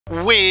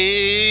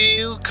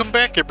Welcome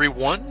back,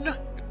 everyone,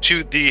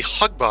 to the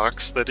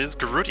Hugbox that is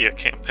Gerudia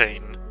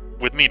campaign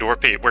with me,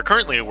 Dorpate, where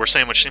currently we're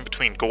sandwiched in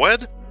between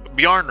Gawed,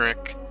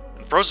 Bjarnkrik,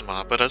 and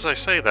Frozenmaw, but as I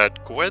say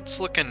that, Gawed's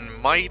looking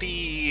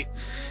mighty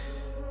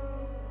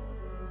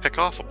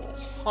pick-offable.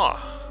 Huh.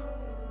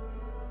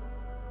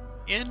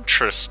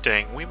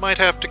 Interesting. We might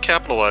have to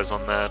capitalize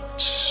on that.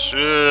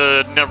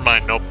 Never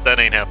mind, nope, that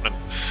ain't happening.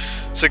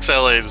 6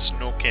 LAs,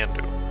 no can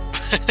do.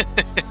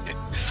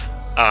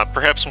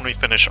 Perhaps when we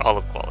finish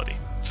olive quality.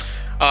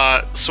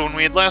 So when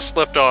we had last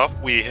left off,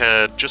 we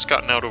had just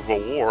gotten out of a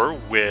war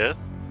with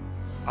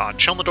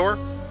Chelmador,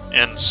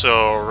 and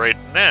so right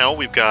now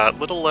we've got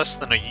little less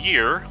than a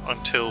year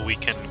until we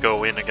can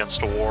go in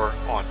against a war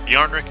on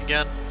Bjarnkrik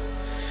again.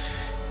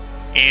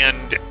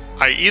 And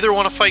I either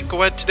want to fight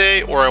Gawed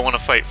today, or I want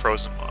to fight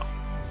Frozenmaw.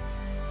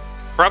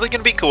 Probably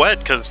going to be Gawed,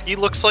 because he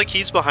looks like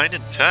he's behind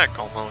in tech,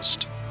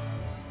 almost.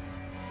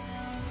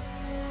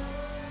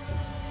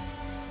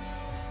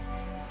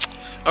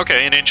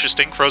 Okay, and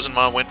interesting,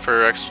 Frozenmaw went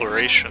for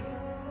exploration.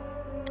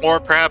 Or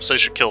perhaps I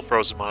should kill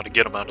Frozenmaw to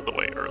get him out of the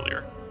way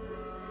earlier.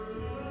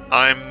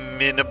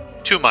 I'm in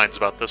two minds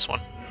about this one.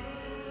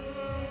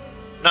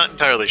 Not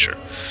entirely sure.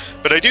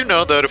 But I do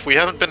know that if we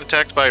haven't been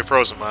attacked by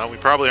Frozenmaw, we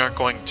probably aren't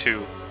going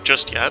to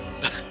just yet,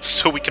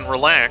 so we can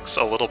relax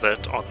a little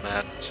bit on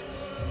that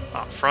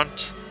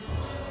front.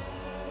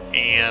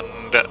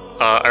 And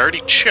I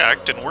already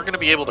checked, and we're going to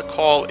be able to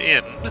call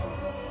in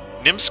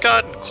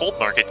Nimscott and Cold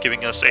Market,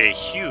 giving us a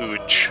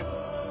huge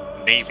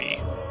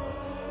navy.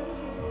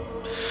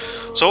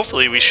 So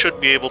hopefully we should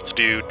be able to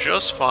do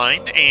just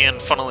fine, and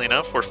funnily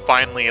enough, we're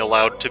finally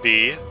allowed to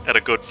be at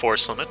a good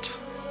force limit,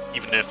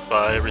 even if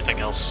everything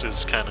else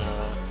is kind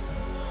of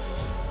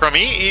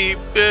crummy.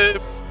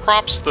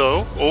 Props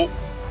though. Oh,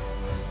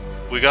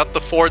 we got the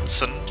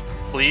Fordson.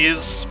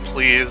 Please,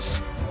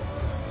 please.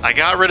 I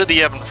got rid of the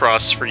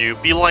Evanfrost for you.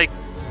 Be like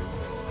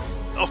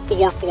a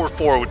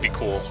 4-4-4 would be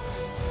cool.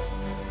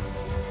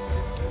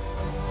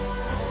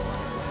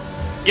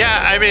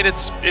 Yeah, I mean,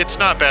 it's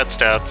not bad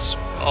stats.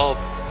 Oh,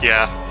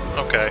 yeah,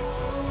 okay.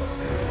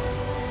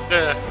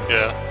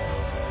 Yeah.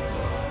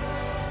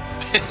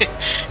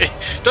 It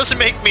doesn't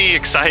make me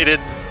excited,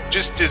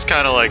 just is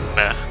kind of like,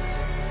 meh.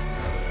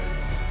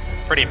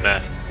 Pretty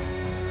meh.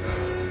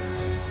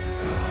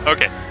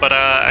 Okay, but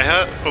I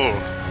have...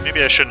 Oh,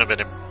 maybe I shouldn't have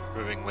been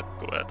improving with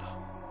Gawed.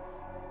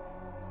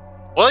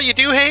 Well, you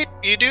do hate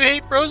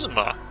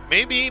Frozenmaw.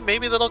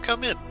 Maybe that'll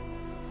come in.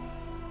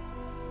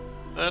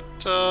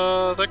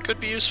 That could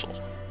be useful.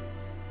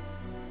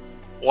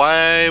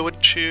 Why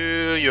wouldn't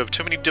you? You have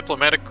too many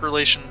diplomatic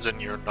relations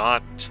and you're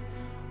not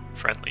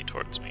friendly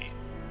towards me.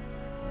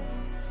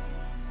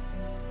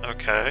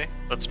 Okay,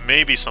 that's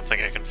maybe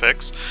something I can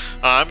fix.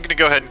 I'm gonna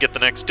go ahead and get the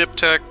next dip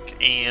tech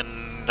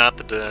and not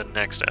the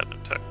next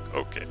admin tech.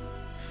 Okay.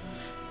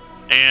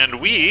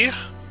 And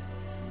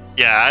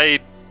yeah, I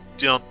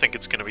don't think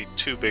it's gonna be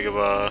too big of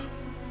a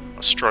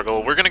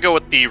struggle. We're gonna go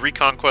with the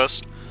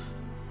Reconquest.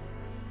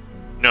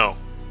 No,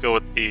 go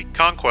with the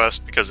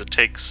Conquest because it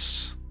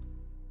takes...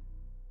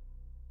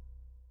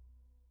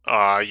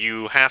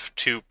 you have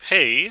to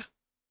pay...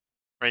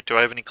 Right, do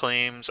I have any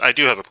claims? I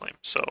do have a claim,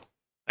 so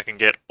I can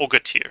get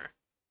Ogatir.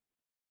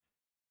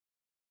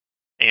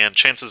 And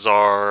chances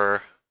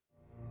are...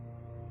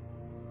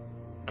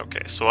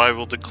 Okay, so I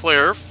will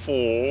declare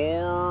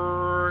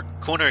for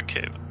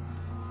Konarkhaven,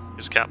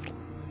 his capital.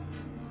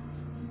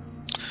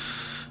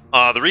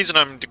 The reason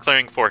I'm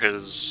declaring for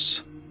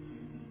his...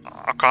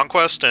 a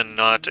conquest and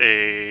not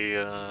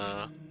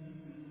a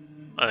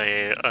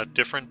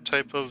different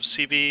type of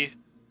CB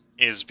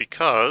is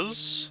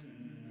because...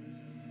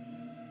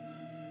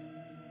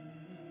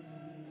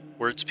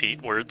 Words,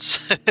 Pete, words.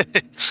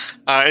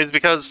 Is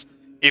because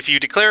if you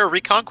declare a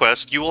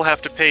reconquest, you will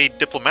have to pay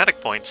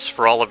diplomatic points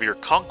for all of your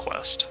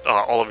conquest,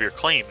 all of your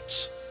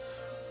claims,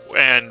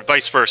 and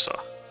vice versa.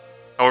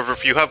 However,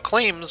 if you have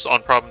claims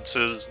on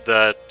provinces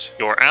that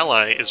your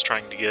ally is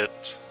trying to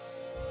get...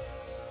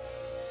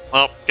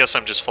 Well, guess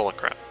I'm just full of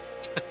crap.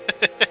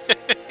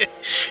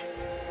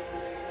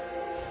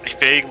 I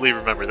vaguely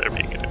remember there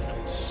being a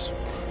difference.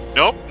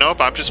 Nope,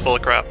 I'm just full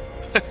of crap.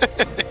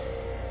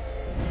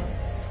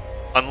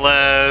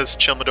 Unless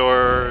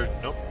Chelmador...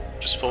 Nope,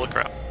 just full of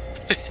crap.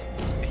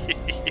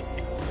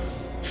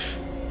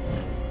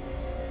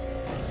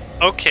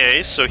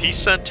 Okay, so he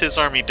sent his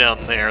army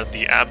down there,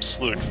 the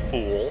absolute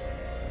fool.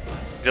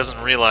 He doesn't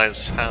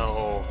realize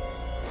how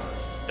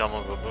dumb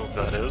of a move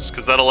that is,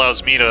 because that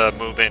allows me to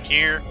move in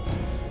here,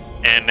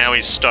 and now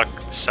he's stuck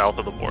south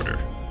of the border.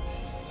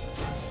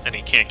 And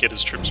he can't get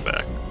his troops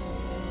back.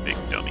 Big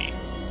dummy.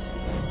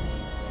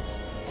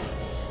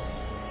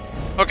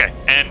 Okay,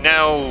 and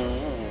now...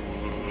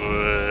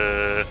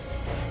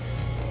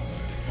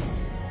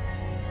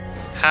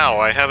 how?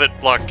 I have it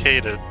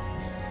blockaded.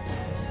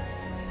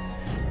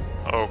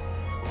 Oh,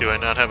 do I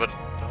not have it?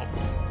 Nope.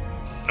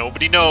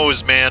 Nobody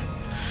knows, man.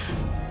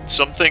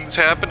 Some things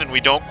happen and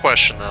we don't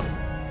question them.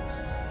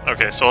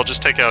 Okay, so I'll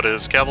just take out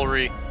his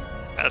cavalry,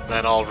 and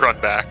then I'll run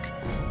back.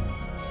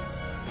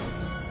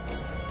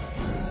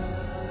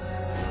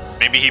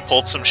 Maybe he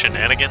pulled some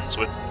shenanigans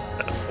with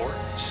that fort.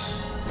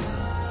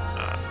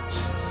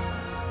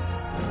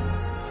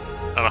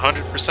 Not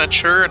 100%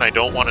 sure, and I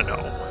don't want to know.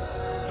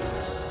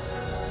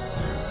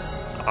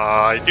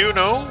 I do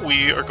know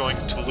we are going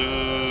to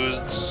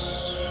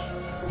lose...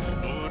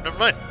 Oh, never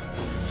mind.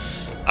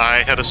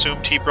 I had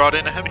assumed he brought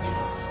in a heavy.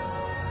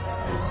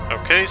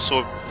 Okay,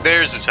 so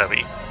theirs is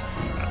heavy.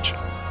 Gotcha.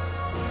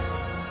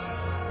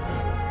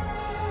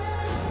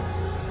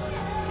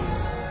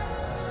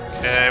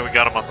 Okay, we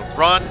got him on the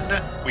run.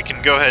 We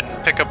can go ahead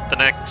and pick up the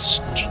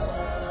next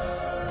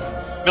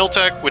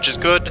Miltech, which is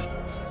good.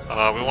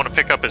 We want to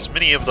pick up as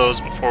many of those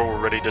before we're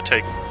ready to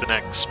take the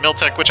next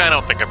Miltech, which I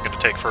don't think I'm going to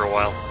take for a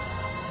while.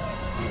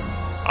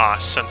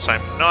 Since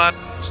I'm not...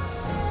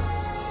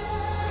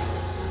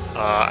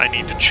 I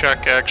need to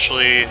check,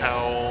 actually,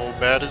 how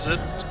bad is it?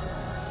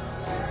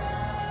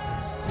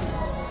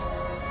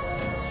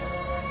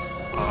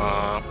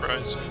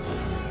 Rising.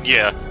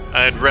 Yeah,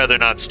 I'd rather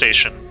not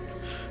station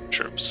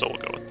troops, so we'll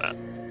go with that.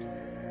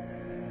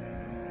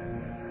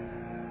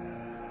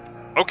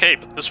 Okay,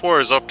 but this war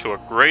is up to a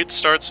great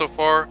start so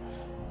far.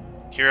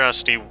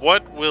 Curiosity,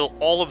 what will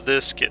all of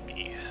this get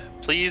me?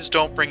 Please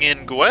don't bring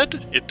in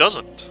Gawed? It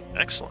doesn't.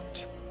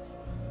 Excellent.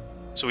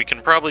 So we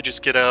can probably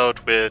just get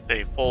out with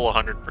a full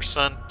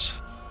 100%.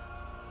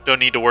 Don't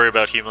need to worry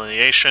about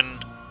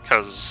humiliation,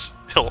 because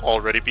he'll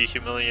already be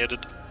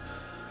humiliated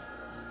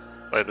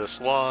by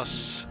this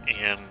loss,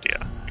 and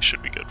yeah, we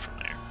should be good from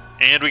there.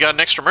 And we got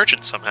an extra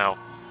merchant somehow.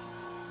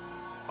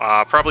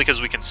 Probably because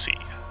we can see.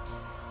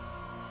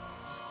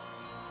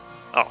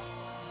 Oh,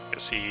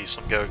 guess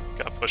some guy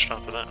got pushed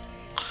onto that.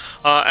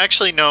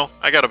 Actually, no,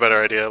 I got a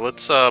better idea.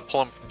 Let's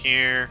pull him from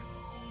here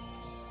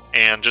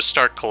and just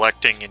start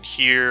collecting in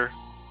here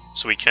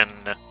so we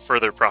can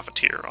further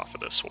profiteer off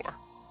of this war.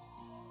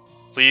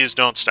 Please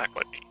don't stack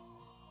with me.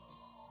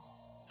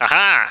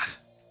 Aha!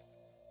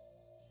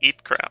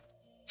 Eat crap.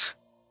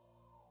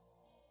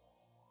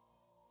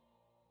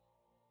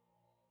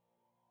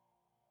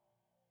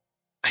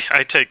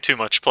 I take too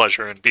much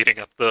pleasure in beating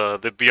up the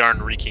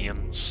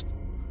Bjarnkrikians,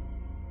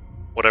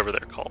 whatever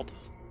they're called.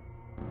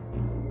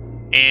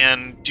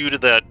 And due to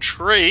that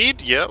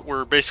trade, yeah,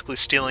 we're basically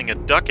stealing a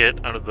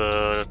ducat out of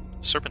the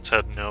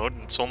Serpentshead node,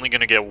 and it's only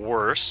going to get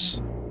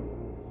worse.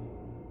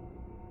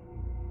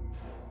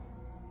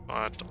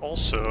 But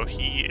also,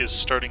 he is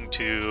starting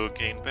to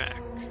gain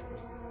back.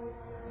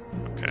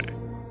 Okay.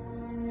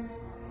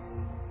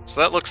 So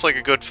that looks like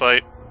a good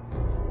fight.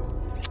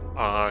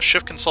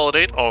 Shift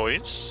consolidate,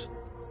 always.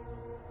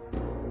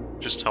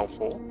 Just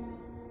helpful.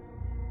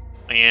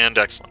 And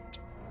excellent.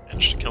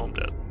 Managed to kill him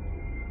dead.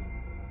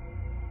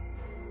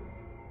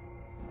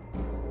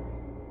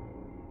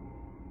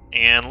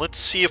 And let's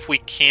see if we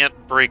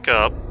can't break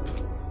up.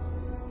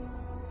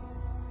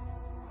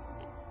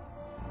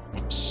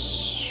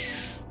 Oops.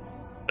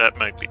 That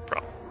might be a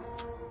problem.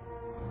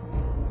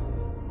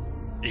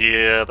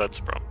 Yeah, that's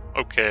a problem.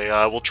 Okay,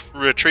 we'll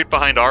retreat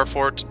behind our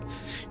fort.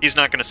 He's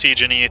not going to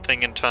siege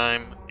anything in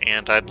time,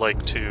 and I'd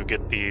like to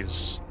get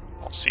these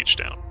all sieged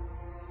down.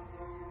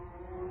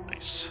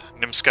 Nice.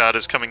 Nimskad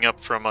is coming up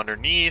from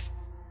underneath,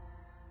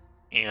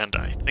 and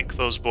I think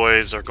those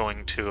boys are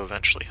going to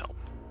eventually help.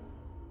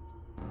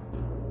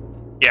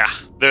 Yeah,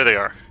 there they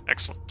are.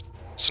 Excellent.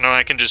 So now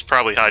I can just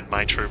probably hide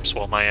my troops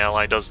while my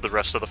ally does the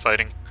rest of the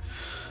fighting.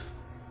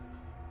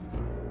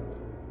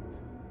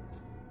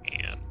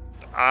 And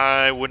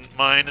I wouldn't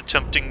mind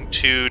attempting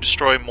to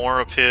destroy more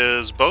of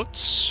his boats,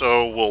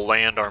 so we'll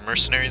land our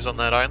mercenaries on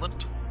that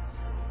island.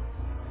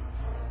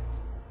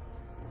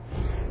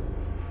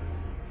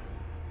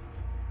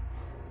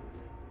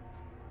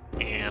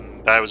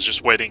 And I was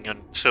just waiting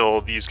until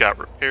these got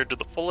repaired to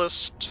the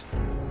fullest.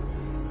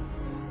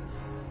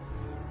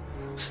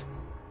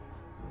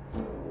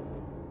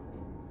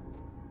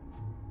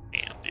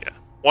 And yeah,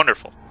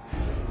 wonderful.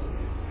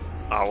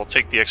 We'll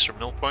take the extra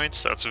mill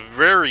points. That's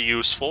very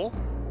useful.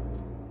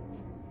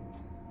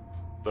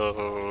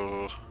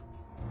 Though,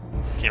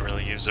 can't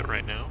really use it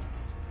right now.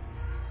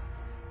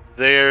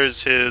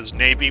 There's his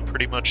navy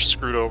pretty much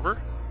screwed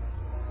over.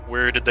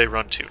 Where did they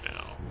run to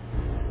now?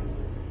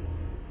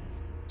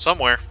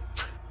 Somewhere.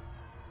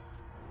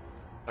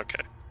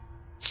 Okay.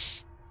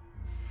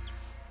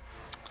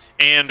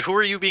 And who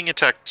are you being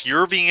attacked?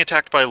 You're being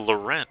attacked by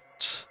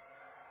Laurent.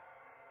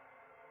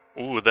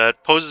 Ooh,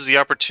 that poses the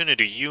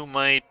opportunity. You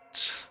might...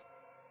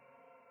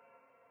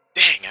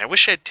 Dang, I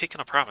wish I had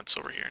taken a province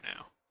over here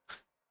now.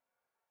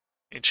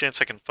 Any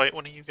chance I can fight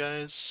one of you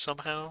guys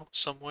somehow,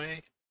 some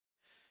way?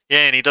 Yeah,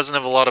 and he doesn't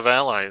have a lot of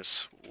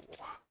allies. Ooh.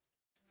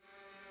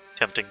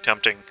 Tempting,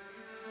 tempting.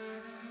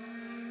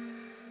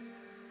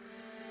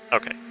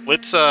 Okay,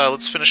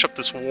 let's finish up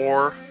this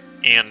war,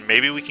 and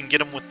maybe we can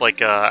get him with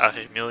like a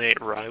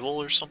humiliate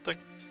rival or something.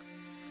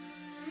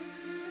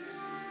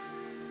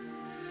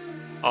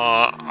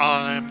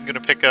 I'm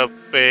gonna pick up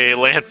a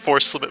land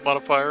force limit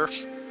modifier.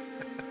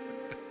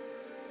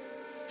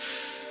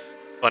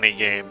 Funny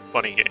game,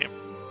 funny game.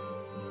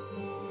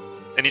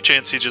 Any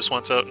chance he just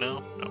wants out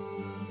now? No.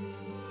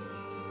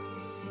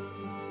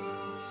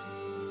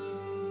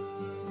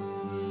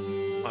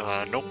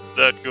 Nope,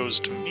 that goes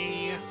to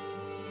me.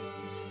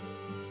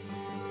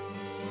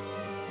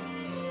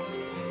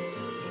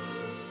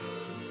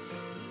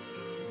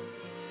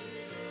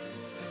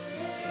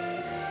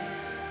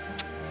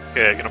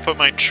 Okay, I'm gonna put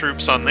my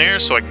troops on there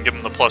so I can give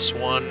them the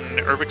 +1.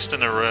 Urviksten,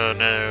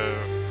 no.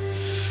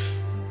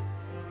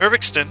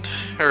 Urviksten,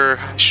 or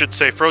I should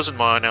say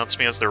Frozenmaw, announced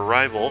me as their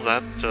rival.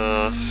 That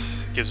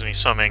gives me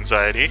some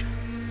anxiety.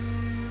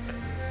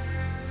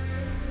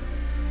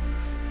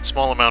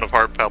 Small amount of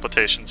heart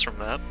palpitations from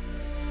that.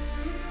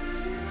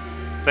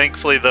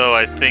 Thankfully, though,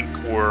 I think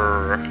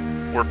we're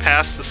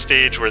past the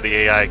stage where the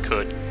AI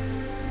could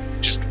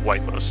just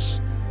wipe us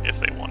if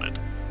they wanted.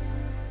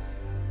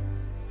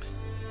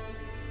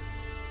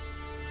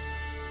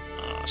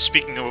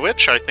 Speaking of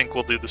which, I think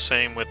we'll do the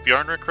same with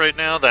Bjarnkrik right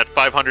now. That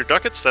 500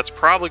 ducats, that's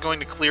probably going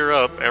to clear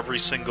up every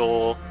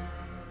single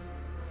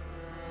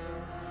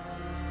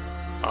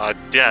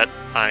debt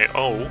I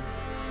owe.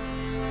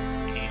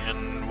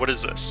 And what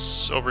is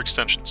this?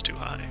 Overextension's too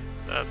high.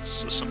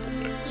 That's a simple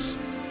fix.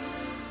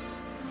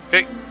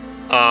 Okay,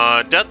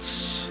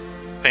 debts,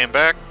 pay them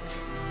back,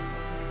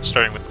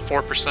 starting with the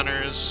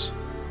 4%ers.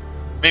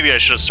 Maybe I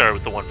should have started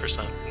with the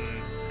 1%.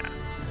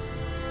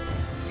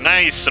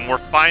 Nice, and we're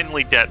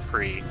finally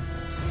debt-free.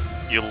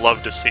 You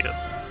love to see it.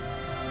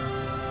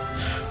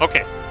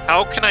 Okay,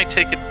 how can I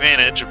take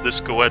advantage of this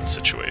Gawed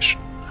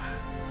situation?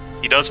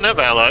 He doesn't have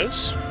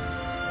allies.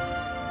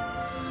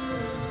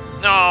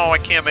 No, I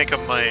can't make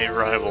him my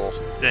rival.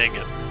 Dang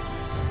it.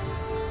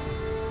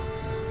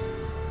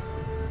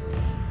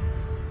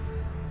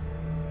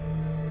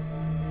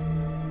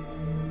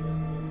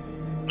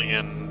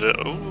 And,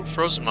 oh,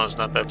 Frozenmaw's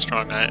not that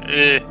strong.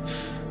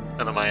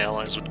 None of my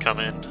allies would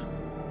come in.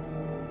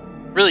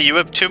 Really, you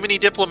have too many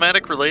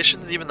diplomatic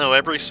relations, even though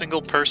every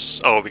single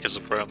person... Oh, because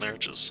of royal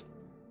marriages.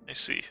 I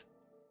see.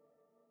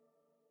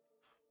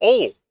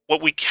 Oh,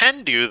 what we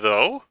can do,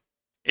 though,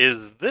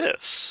 is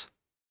this.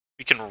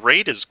 We can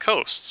raid his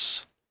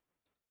coasts.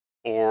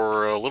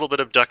 For a little bit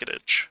of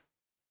ducatage.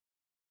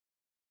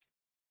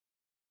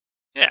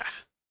 Yeah.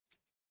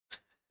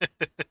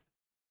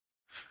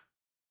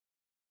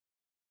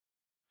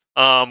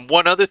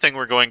 One other thing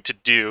we're going to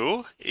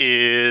do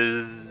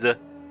is...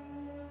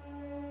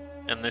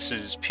 And this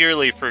is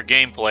purely for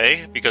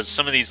gameplay, because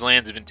some of these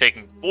lands have been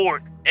taking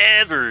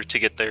forever to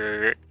get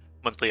their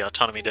monthly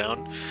autonomy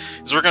down,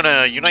 is we're going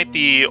to unite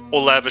the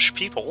Olavish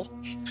people,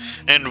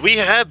 and we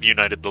have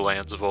united the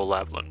lands of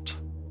Olavland.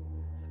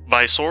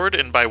 By sword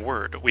and by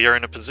word, we are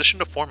in a position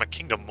to form a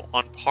kingdom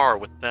on par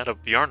with that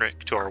of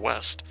Bjarnkrik to our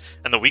west,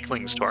 and the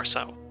weaklings to our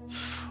south.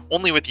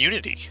 Only with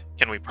unity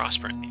can we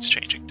prosper in these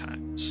changing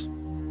times.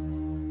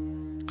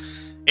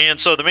 And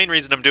so the main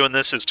reason I'm doing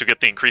this is to get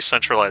the increased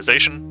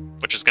centralization,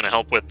 which is going to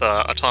help with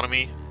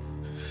autonomy.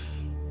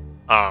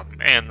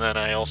 And then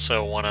I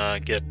also want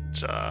to get,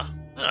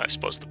 I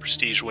suppose the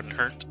prestige wouldn't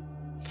hurt.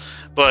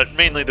 But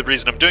mainly the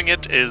reason I'm doing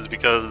it is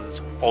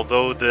because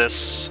although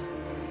this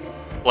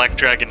Black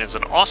Dragon is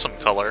an awesome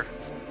color,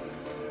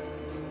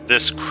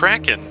 this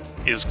Kraken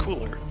is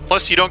cooler.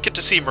 Plus you don't get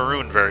to see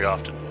Maroon very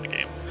often in the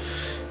game.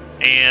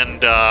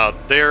 And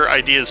their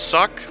ideas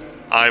suck.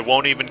 I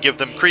won't even give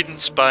them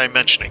credence by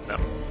mentioning them.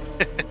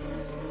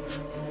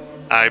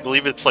 I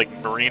believe it's like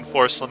Marine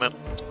Force Limit,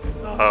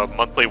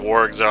 monthly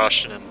war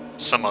exhaustion,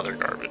 and some other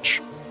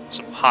garbage.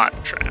 Some hot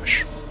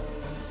trash.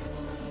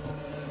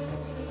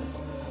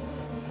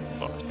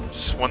 But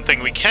one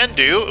thing we can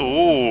do,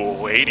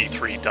 ooh,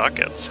 83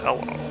 ducats,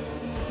 hello,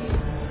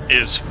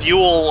 is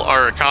fuel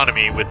our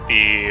economy with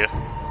the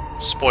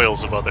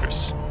spoils of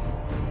others.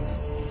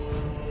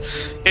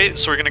 Okay,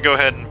 so we're going to go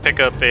ahead and pick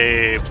up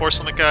a Force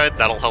Limit Guide.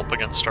 That'll help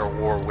against our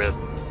war with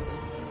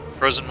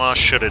Frozenmaw,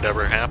 should it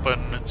ever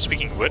happen.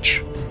 Speaking of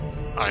which,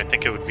 I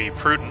think it would be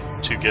prudent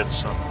to get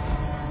some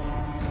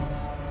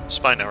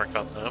spy network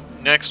on them.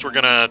 Next, we're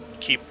going to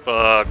keep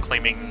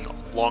claiming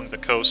along the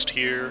coast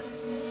here.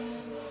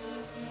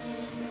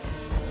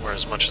 Or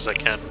as much as I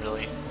can,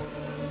 really.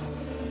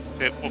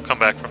 Okay, we'll come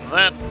back from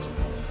that.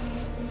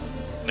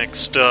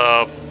 Next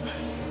up...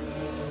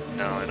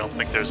 No, I don't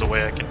think there's a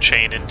way I can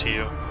chain into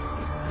you.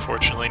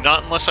 Unfortunately,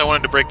 not unless I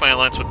wanted to break my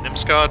alliance with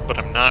Nimskad, but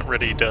I'm not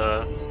ready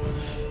to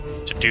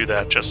do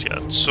that just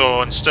yet.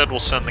 So instead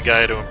we'll send the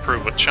guy to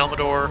improve with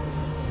Chelmador.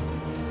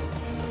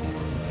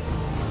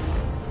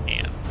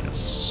 And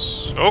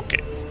this.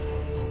 Okay.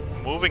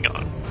 Moving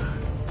on.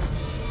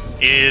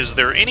 Is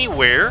there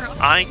anywhere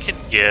I can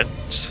get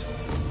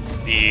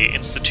the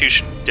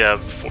institution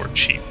dev for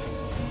cheap?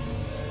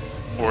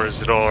 Or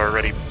is it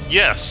already...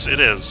 Yes, it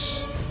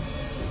is.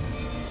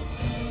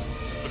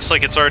 Looks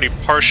like it's already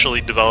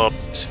partially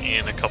developed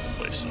in a couple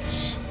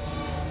places.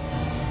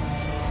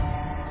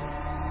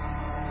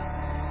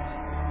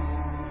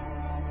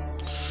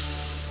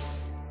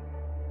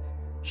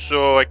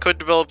 So I could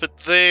develop it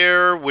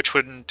there, which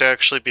wouldn't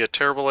actually be a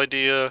terrible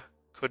idea.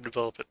 Could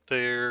develop it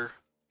there.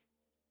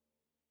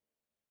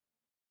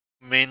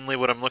 Mainly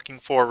what I'm looking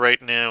for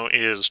right now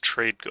is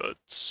trade goods,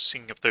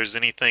 seeing if there's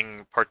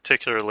anything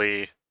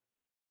particularly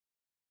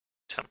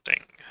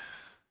tempting.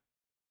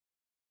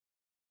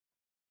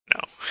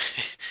 No.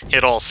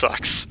 It all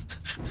sucks.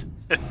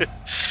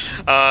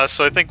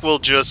 So I think we'll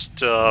just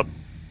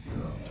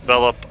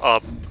develop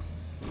up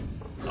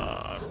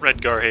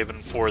Red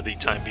Garhaven for the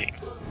time being.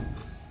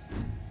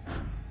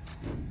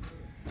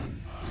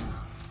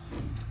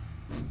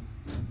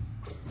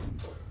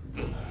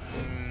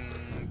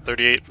 Mm,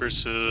 38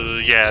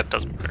 versus... yeah, it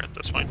doesn't matter at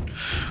this point.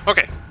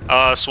 Okay,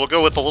 so we'll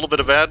go with a little bit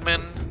of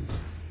admin,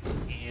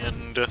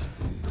 and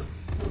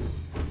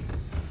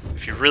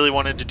if you really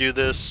wanted to do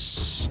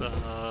this,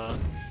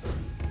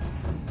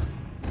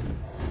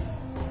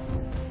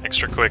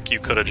 extra quick, you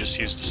could have just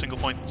used the single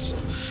points.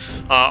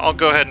 I'll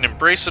go ahead and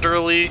embrace it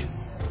early,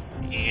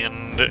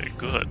 and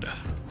good.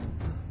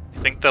 I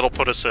think that'll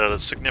put us at a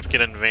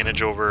significant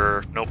advantage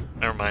over... nope,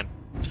 never mind.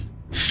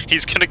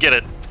 He's gonna get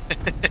it.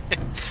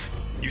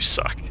 You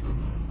suck.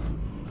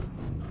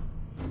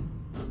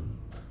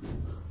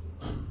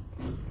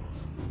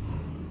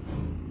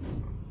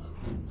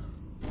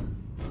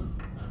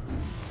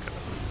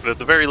 But at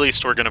the very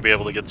least, we're gonna be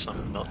able to get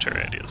some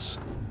military ideas.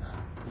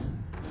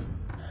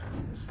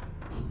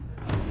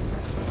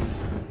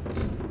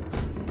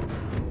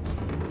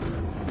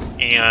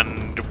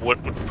 And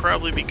what would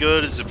probably be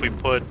good is if we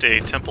put a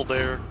temple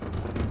there.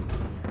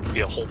 It'd be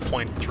a whole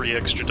 0.3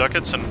 extra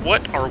ducats. And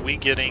what are we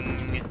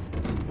getting?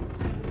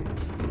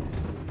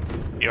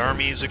 The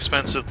army's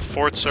expensive, the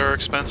forts are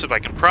expensive. I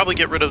can probably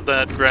get rid of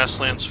that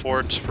grasslands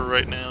fort for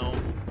right now.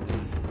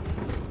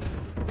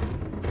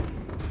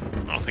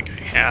 I don't think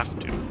I have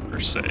to, per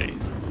se.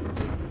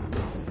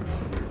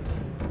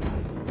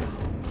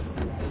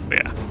 But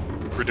yeah,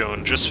 we're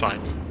doing just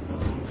fine.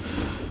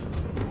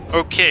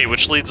 Okay,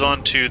 which leads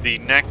on to the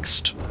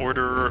next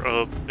order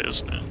of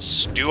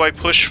business. Do I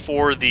push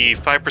for the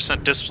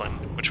 5% discipline,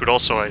 which would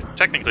also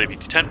technically be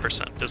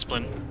 10%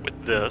 discipline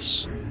with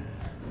this?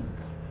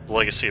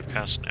 Legacy of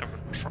Cast and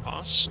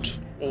Everfrost.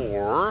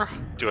 Or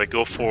do I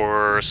go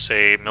for,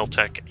 say,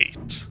 Miltech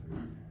 8?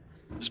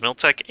 Is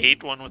Miltech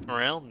 8 one with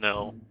morale?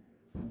 No.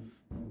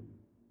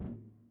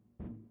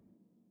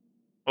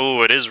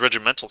 Oh, it is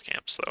regimental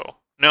camps, though.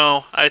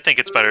 No, I think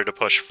it's better to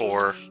push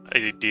for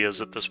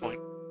ideas at this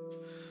point.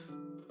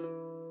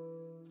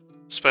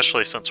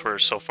 Especially since we're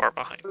so far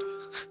behind.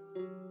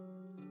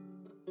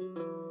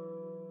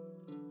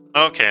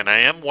 Okay, and I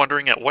am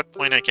wondering at what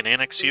point I can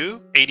annex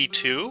you.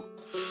 82.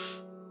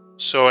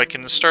 So I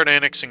can start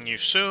annexing you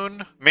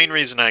soon. Main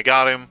reason I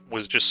got him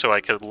was just so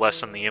I could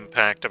lessen the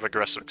impact of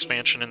aggressive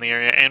expansion in the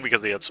area, and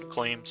because he had some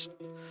claims.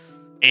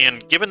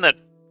 And given that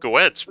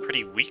Gawed's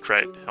pretty weak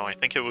right now, I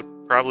think it would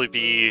probably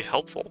be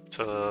helpful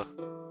to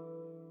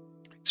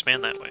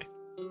expand that way.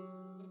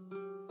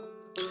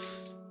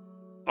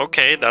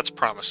 Okay, that's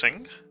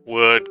promising.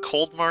 Would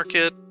Cold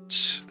Market,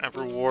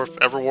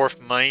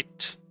 Everwharf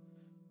might,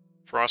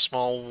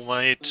 Frostmaw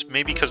might,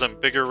 maybe because I'm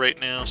bigger right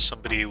now,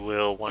 somebody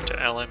will want to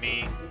ally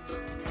me.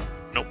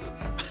 Nope.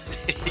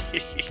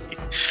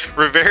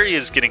 Reveria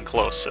is getting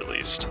close, at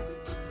least.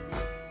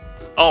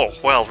 Oh,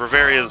 well,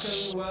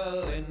 Reveria's...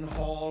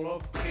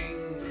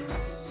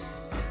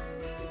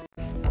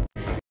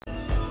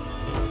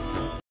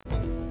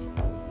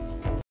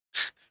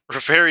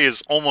 Reveria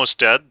is almost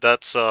dead,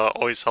 that's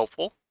always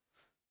helpful.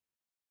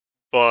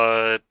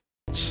 But...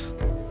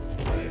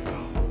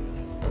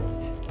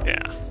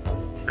 yeah,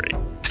 great.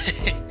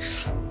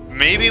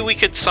 Maybe we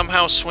could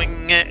somehow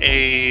swing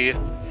a...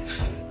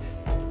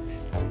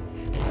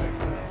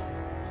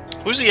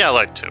 Who's he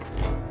allied to?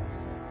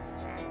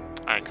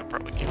 I could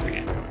probably keep the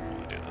game going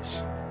while I do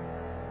this.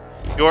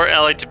 You're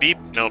allied to Beep?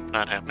 Nope,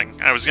 not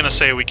happening. I was gonna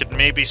say we could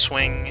maybe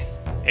swing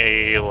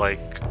a,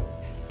 like,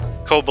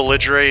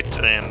 co-belligerate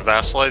and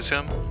vassalize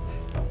him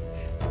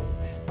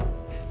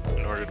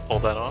in order to pull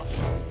that off.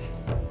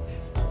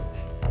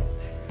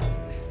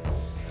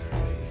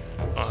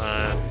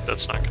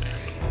 That's not gonna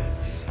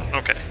happen.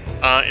 Okay.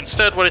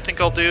 Instead, what I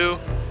think I'll do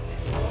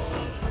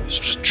is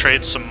just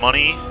trade some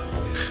money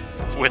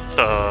with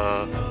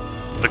the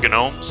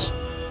gnomes,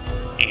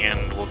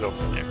 and we'll go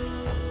from there.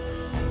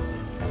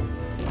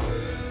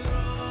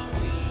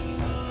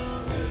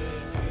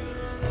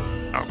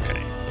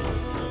 Okay.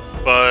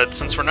 But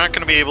since we're not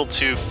going to be able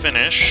to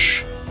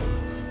finish...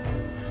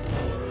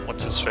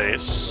 what's his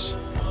face?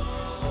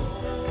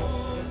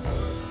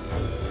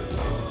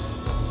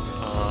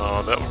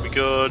 That would be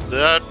good.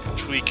 That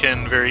we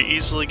can very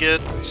easily get.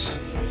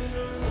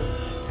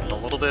 In a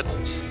little bit.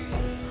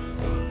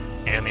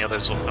 And the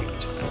others will come in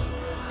time.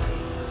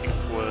 I think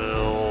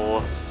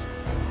we'll...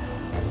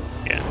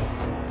 yeah.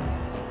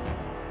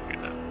 Do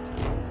that.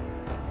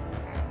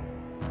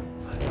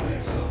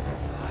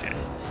 Okay.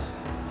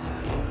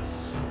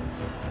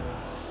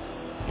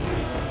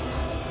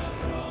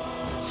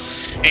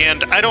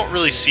 And I don't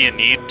really see a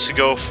need to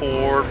go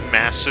for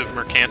massive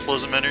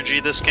mercantilism energy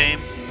this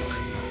game.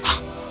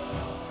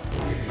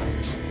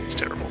 It's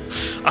terrible.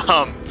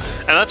 And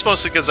that's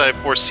mostly because I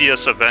foresee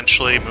us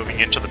eventually moving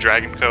into the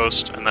Dragon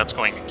Coast, and that's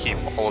going to keep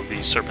all of the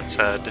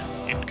Serpentshead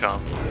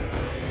income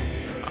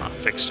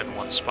fixed in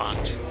one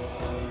spot.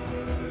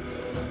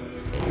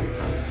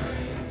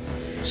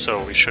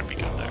 So we should be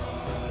good there.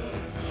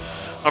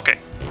 Okay,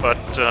 but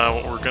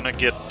what we're gonna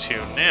get to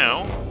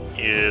now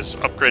is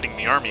upgrading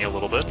the army a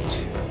little bit.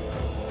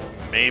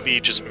 Maybe,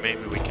 just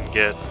maybe we can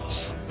get...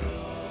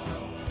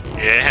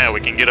 Yeah,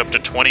 we can get up to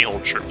 20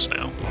 hold troops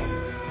now.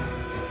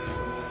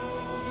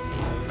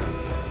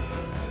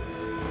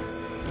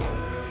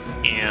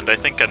 And I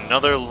think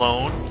another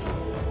loan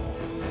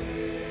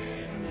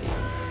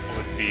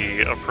would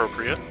be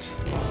appropriate.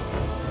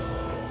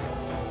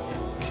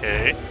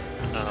 Okay,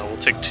 we'll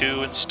take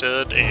 2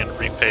 instead and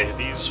repay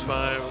these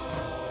 5.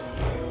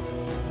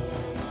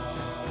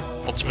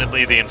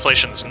 Ultimately, the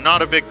inflation's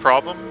not a big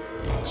problem,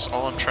 because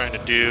all I'm trying to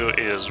do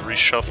is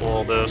reshuffle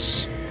all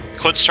this.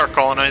 Could start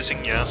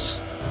colonizing,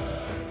 yes.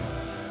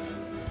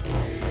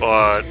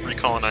 But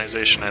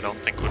recolonization I don't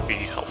think would be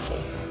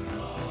helpful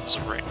as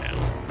of right now.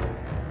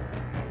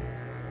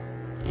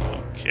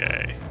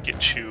 Okay,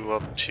 get you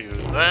up to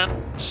that.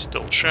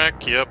 Still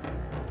check, yep.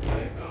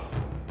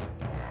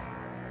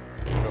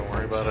 Don't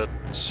worry about it.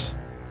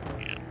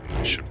 And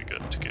we should be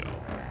good to go.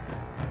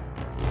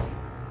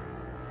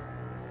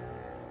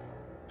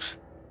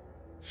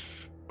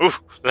 Ooh,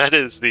 that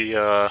is the,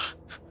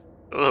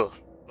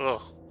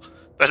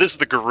 that is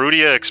the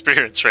Gerudia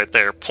experience right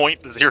there.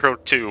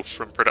 0.02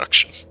 from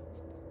production.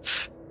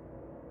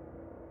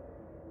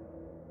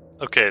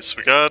 Okay, so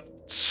we got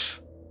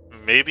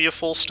maybe a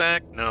full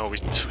stack? No, we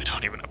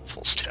don't even have a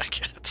full stack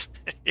yet.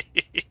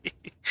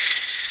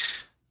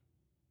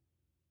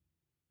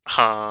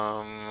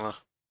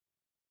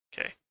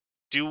 Okay.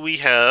 Do we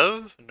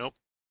have... Nope.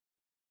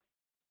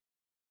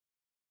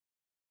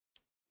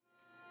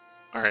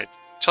 Alright.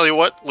 Tell you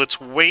what,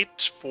 let's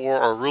wait for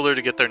our ruler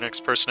to get their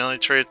next personality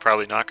trait.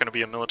 Probably not going to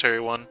be a military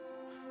one.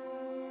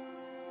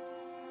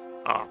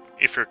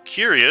 If you're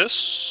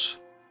curious,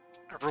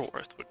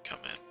 Everworth would come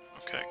in.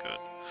 Okay, good.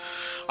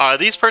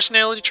 These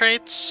personality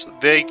traits,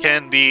 they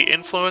can be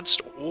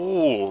influenced.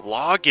 Ooh,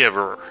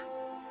 Lawgiver.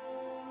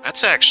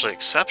 That's actually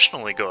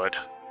exceptionally good.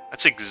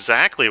 That's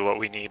exactly what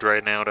we need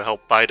right now to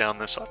help buy down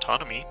this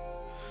autonomy.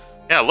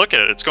 Yeah, look at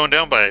it. It's going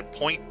down by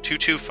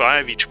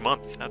 0.225 each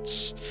month.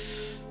 That's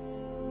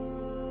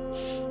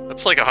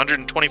like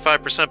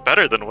 125%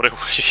 better than what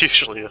it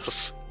usually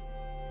is.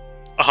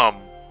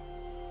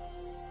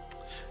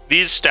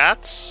 These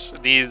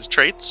stats, these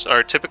traits,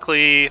 are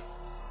typically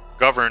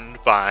governed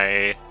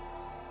by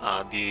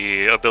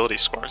the ability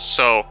scores.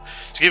 So,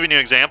 to give you an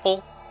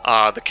example,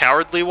 the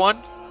Cowardly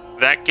one,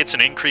 that gets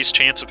an increased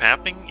chance of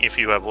happening if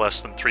you have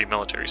less than 3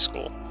 military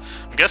school.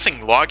 I'm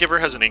guessing Lawgiver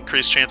has an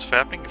increased chance of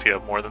happening if you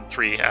have more than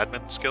 3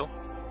 admin skill.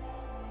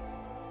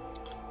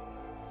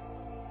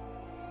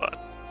 But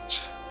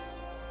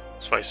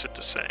suffice it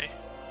to say.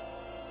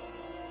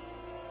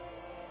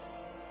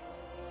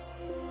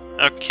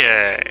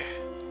 Okay,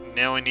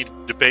 now I need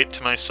to debate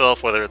to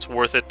myself whether it's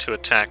worth it to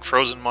attack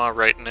Frozenmaw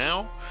right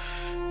now.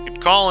 You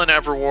could call in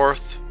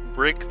Everworth,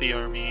 break the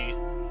army.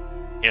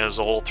 He has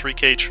a whole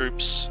 3k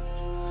troops.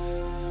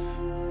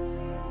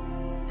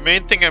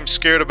 Main thing I'm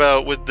scared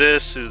about with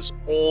this is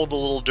all the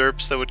little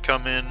derps that would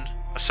come in.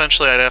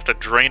 Essentially, I'd have to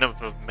drain them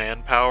of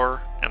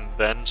manpower and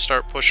then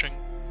start pushing.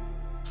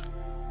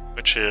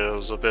 Which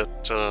is a bit,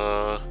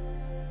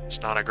 it's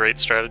not a great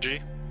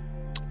strategy.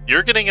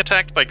 You're getting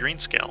attacked by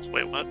Greenscale.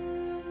 Wait, what?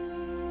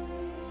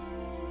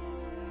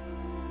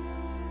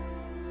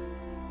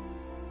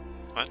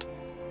 What?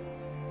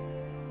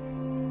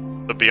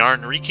 The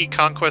Bjarnkrik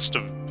conquest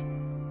of...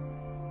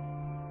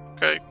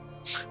 Okay.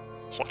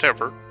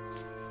 Whatever.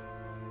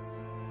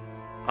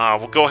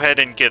 We'll go ahead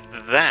and get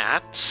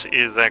that.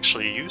 Is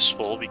actually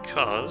useful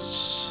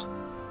because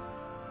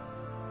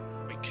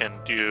we can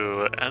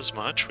do as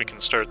much. We can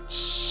start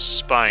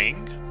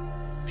spying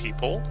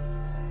people.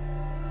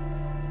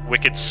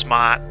 Wicked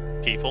smart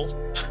people.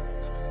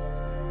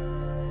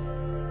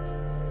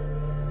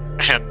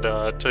 And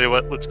tell you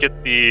what, let's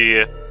get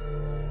the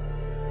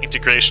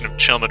integration of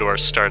Chelmador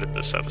started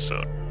this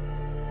episode.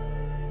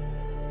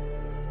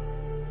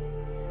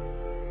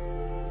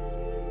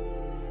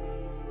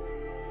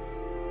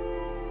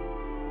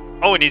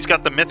 Oh, and he's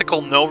got the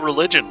mythical no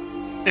religion.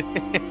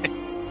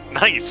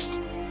 Nice.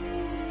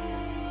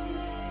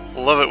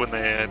 Love it when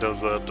they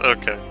does that.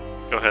 Okay,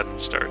 go ahead and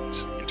start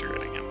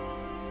integrating him.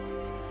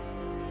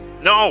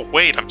 No,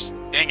 wait,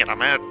 dang it,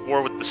 I'm at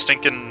war with the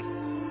stinking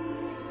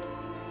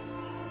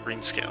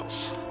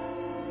Greenscales.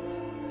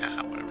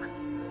 Yeah, whatever.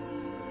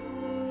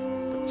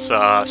 Let's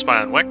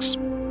spy on Wix.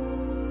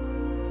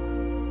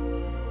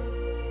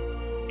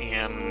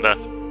 And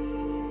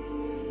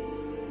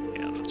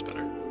yeah, that's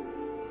better.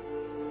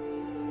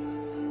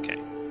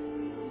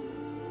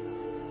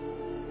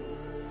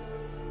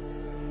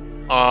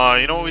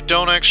 You know what we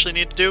don't actually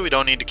need to do? We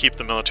don't need to keep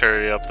the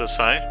military up this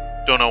high.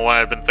 Don't know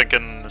why I've been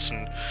thinking this,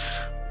 and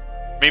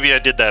maybe I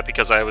did that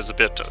because I was a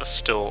bit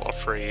still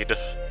afraid.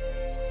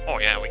 Oh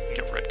yeah, we can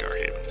give Redgar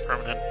Haven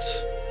permanent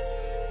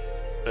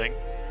thing.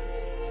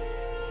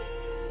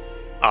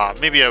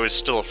 Maybe I was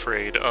still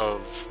afraid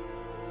of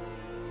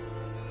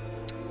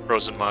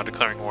Frozenmaw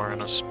declaring war on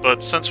us,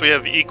 but since we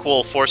have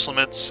equal force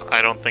limits,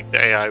 I don't think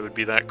the AI would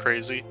be that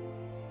crazy.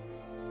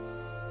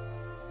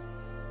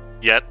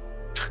 Yet.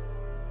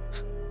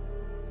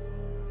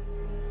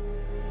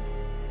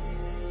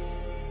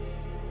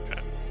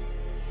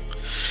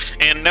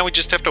 And now we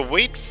just have to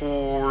wait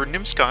for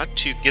Nimscott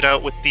to get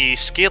out with the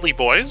Scaly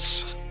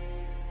Boys.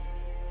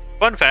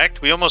 Fun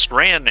fact, we almost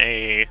ran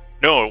a...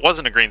 No, it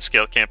wasn't a green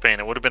scale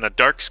campaign. It would have been a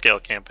dark scale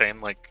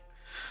campaign. Like,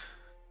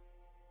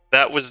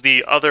 that was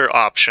the other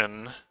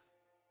option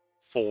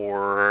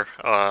for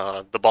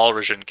the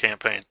Balrasian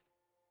campaign.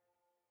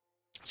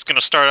 It's going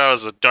to start out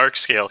as a dark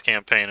scale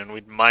campaign, and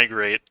we'd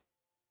migrate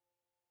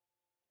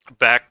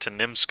back to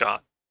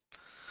Nimscott.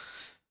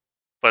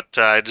 But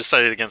I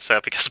decided against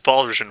that because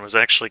Balrasian was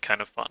actually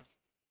kind of fun.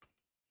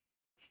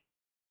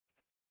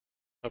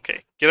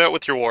 Okay, get out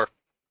with your war.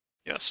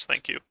 Yes,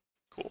 thank you.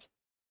 Cool.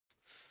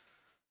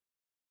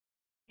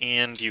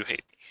 And you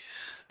hate me.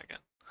 Again.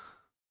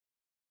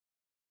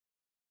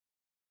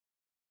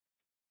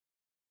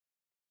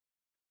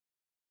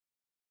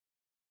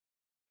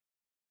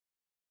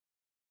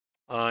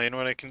 You know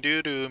what I can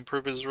do to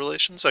improve his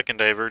relations? I can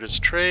divert his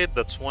trade.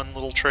 That's one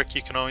little trick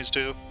you can always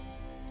do.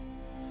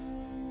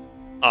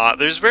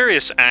 There's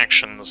various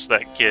actions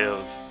that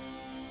give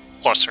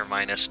plus or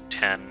minus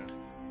 10.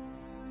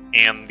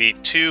 And the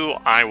two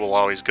I will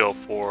always go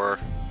for,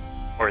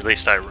 or at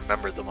least I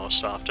remember the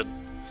most often,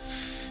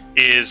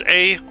 is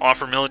A,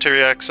 offer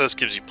military access,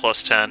 gives you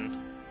plus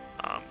 10.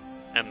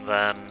 And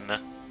then...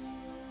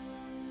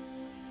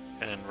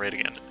 And raid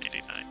again at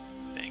 89.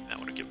 Dang, that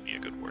would have given me a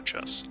good war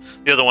chest.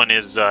 The other one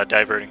is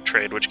diverting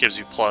trade, which gives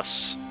you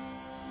plus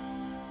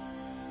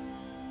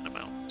an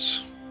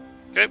amount.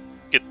 Okay.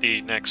 Get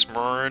the next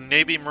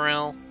Navy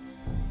morale.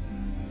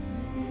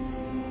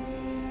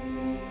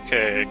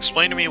 Okay,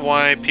 explain to me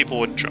why people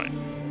would join.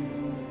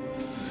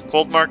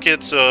 Cold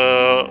Market's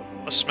a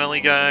smelly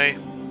guy.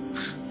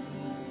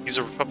 He's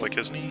a Republic,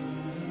 isn't he?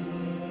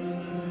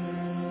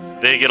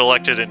 They get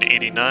elected in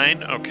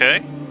 89,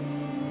 okay.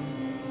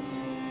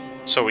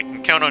 So we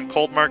can count on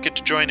Cold Market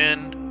to join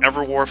in.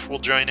 Everwharf will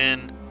join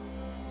in.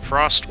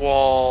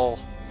 Frostwall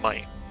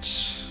might.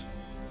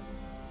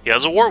 He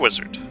has a War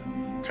Wizard.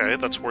 Okay,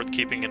 that's worth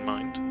keeping in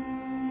mind.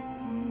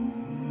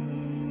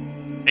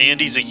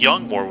 And he's a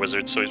young War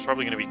Wizard, so he's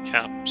probably going to be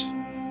kept.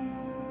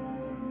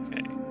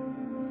 Okay.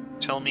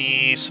 Tell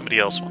me somebody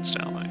else wants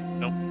to ally.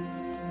 Nope.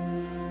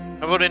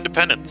 How about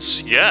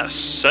independence? Yes,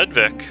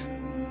 Sedvik.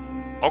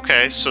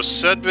 Okay, so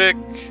Sedvik...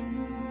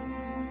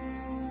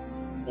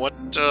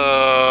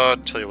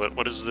 tell you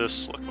what does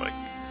this look like?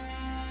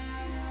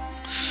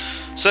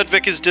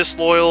 Sedvik is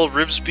disloyal,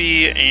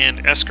 Ribsby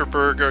and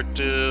Eskerberg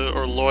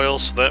are loyal,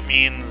 so that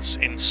means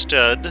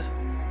instead...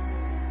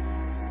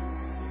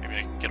 Maybe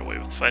I can get away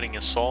with fighting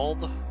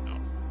Isolde? No.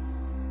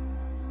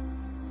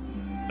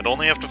 I'd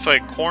only have to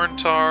fight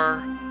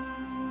Korntar,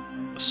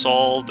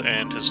 Isolde,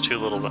 and his two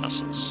little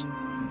vassals.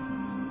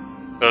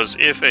 Because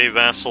if a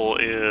vassal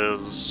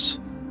is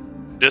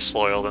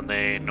disloyal, then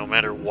they, no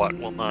matter what,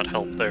 will not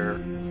help their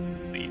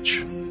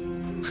liege.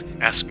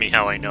 Ask me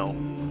how I know.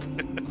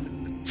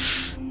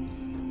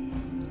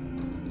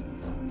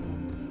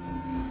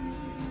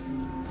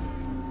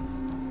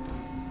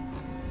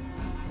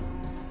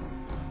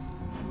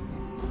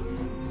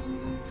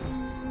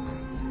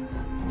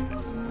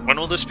 When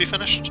will this be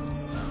finished?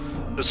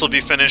 This will be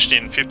finished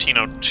in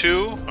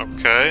 1502.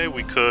 Okay,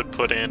 we could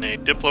put in a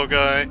Diplo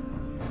guy.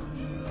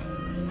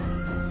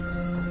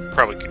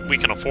 Probably we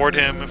can afford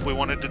him if we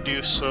wanted to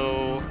do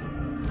so.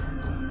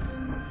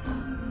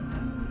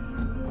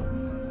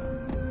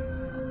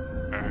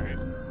 Alright.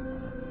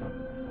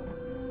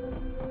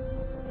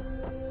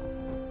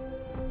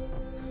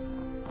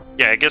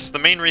 Yeah, I guess the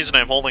main reason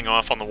I'm holding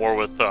off on the war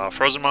with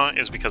Frozenmaw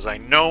is because I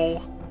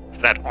know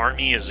that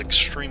army is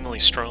extremely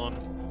strong.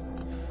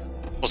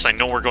 Plus, I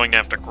know we're going to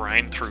have to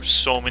grind through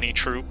so many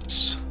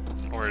troops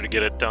in order to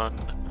get it done.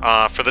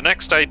 For the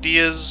next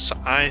ideas,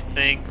 I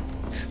think...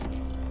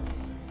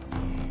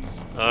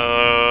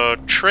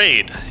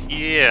 trade.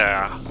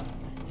 Yeah.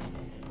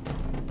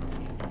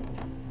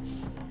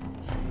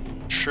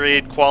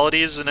 Trade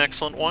quality is an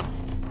excellent one.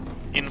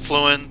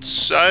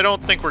 Influence, I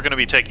don't think we're going to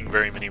be taking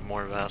very many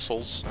more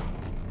vassals.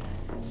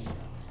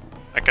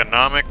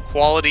 Economic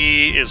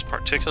quality is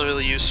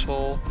particularly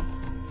useful.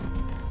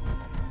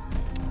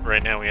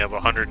 Right now we have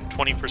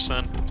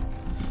 120%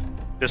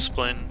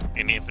 discipline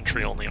in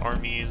infantry-only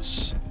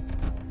armies.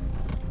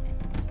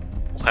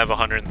 We'll have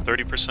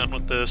 130%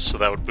 with this, so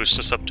that would boost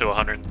us up to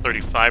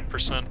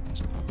 135%.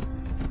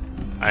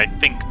 I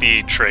think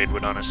the trade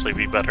would honestly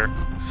be better.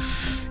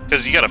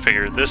 Because you gotta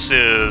figure, this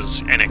is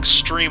an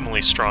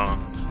extremely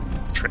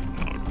strong trade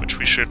mode, which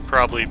we should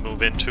probably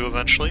move into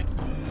eventually.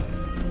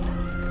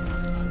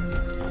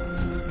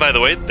 By the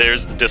way,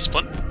 there's the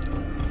discipline.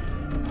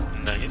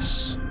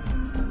 Nice.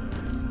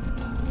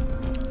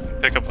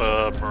 Pick up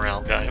a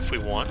morale guy if we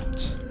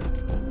want.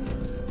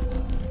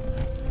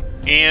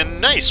 And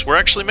nice, we're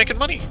actually making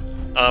money.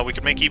 We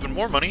could make even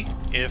more money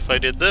if I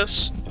did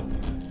this.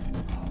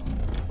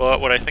 But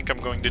what I think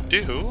I'm going to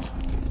do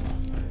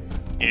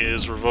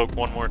is revoke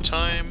one more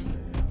time.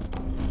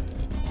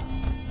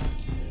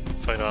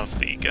 Fight off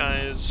the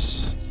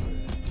guys.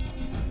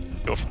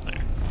 Go from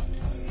there.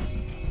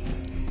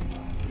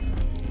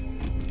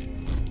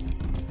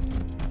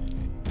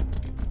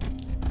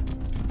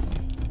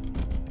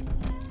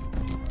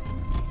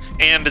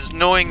 And as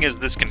annoying as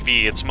this can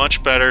be, it's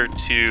much better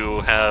to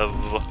have...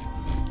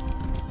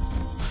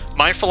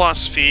 My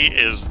philosophy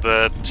is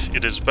that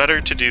it is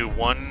better to do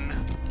one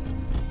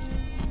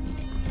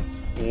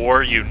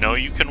war you know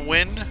you can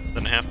win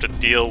than have to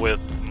deal with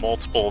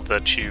multiple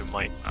that you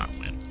might not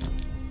win.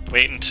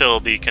 Wait until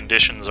the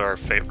conditions are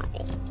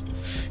favorable.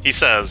 He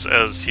says,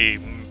 as he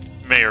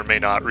may or may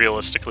not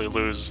realistically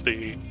lose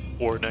the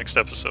war next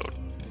episode.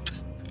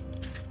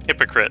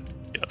 Hypocrite.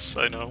 Yes,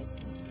 I know.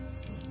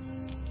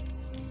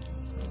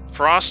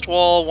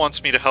 Frostwall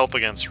wants me to help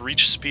against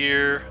Reach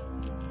Spear.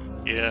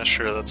 Yeah,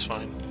 sure, that's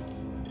fine.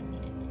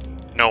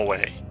 No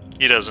way.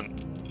 He doesn't.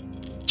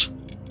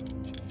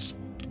 Jeez.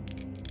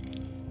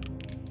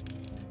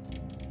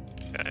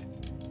 Okay.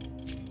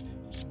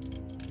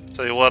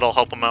 Tell you what, I'll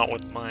help him out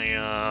with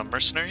my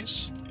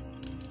mercenaries.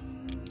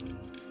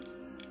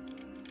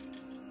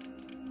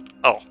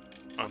 Oh,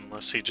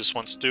 unless he just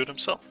wants to do it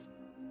himself.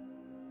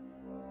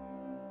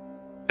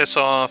 Piss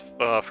off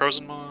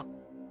Frozenmaw.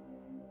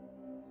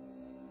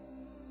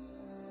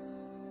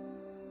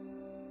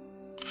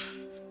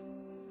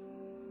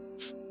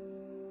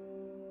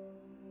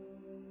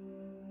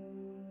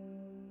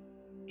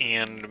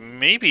 And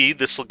maybe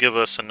this will give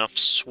us enough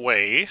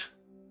sway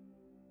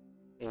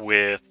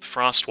with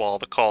Frostwall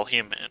to call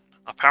him in.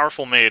 A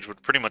powerful mage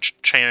would pretty much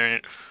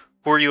change...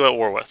 Who are you at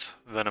war with?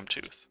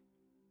 Venomtooth.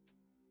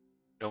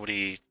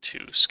 Nobody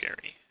too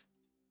scary.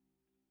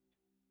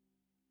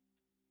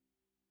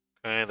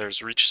 Okay,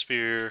 there's Reach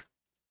Spear.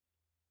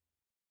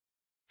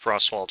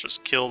 Frostwall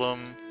just killed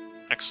him.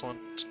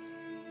 Excellent.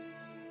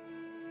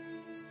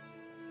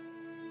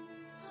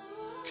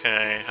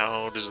 Okay,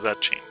 how does that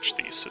change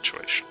the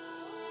situation?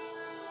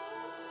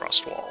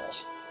 Frostwall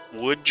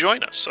would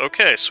join us.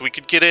 Okay, so we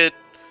could get it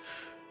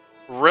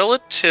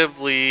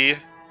relatively...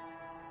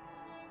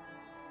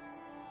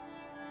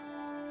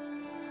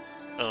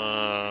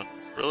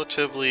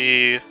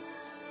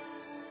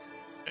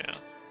 Yeah.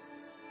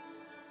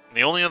 And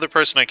the only other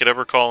person I could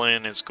ever call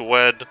in is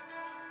Gawed.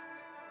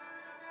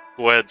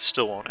 Gawed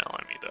still won't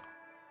ally me, though.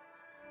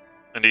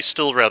 And he's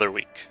still rather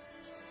weak.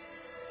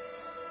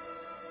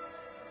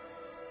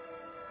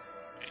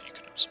 Yeah, you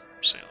can have some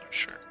sailors,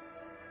 sure.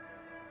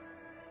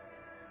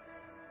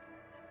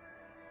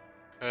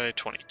 Okay,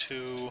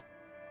 22.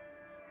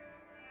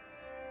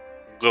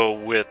 Go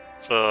with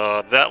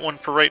that one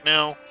for right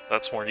now.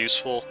 That's more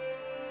useful.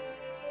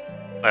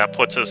 That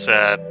puts us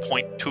at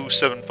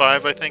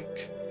 0.275, I think.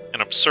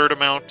 An absurd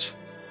amount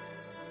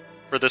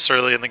for this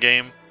early in the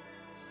game.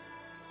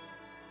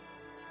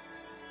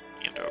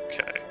 And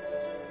okay.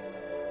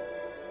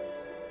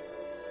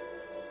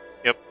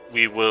 Yep,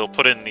 we will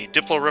put in the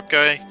Diplo Rip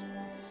guy,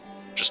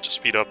 just to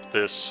speed up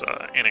this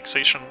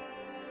annexation.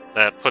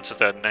 That puts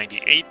us at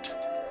 98.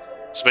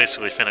 It's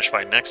basically finished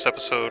by next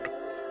episode.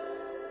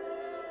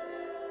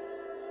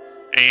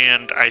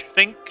 And I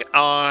think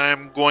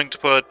I'm going to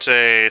put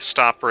a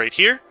stop right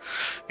here,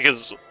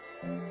 because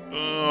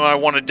I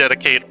want to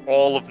dedicate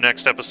all of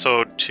next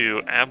episode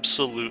to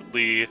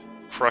absolutely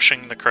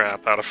crushing the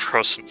crap out of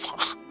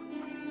Frozenmaw.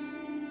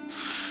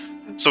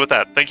 So with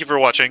that, thank you for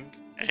watching,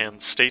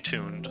 and stay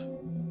tuned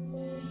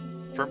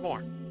for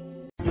more.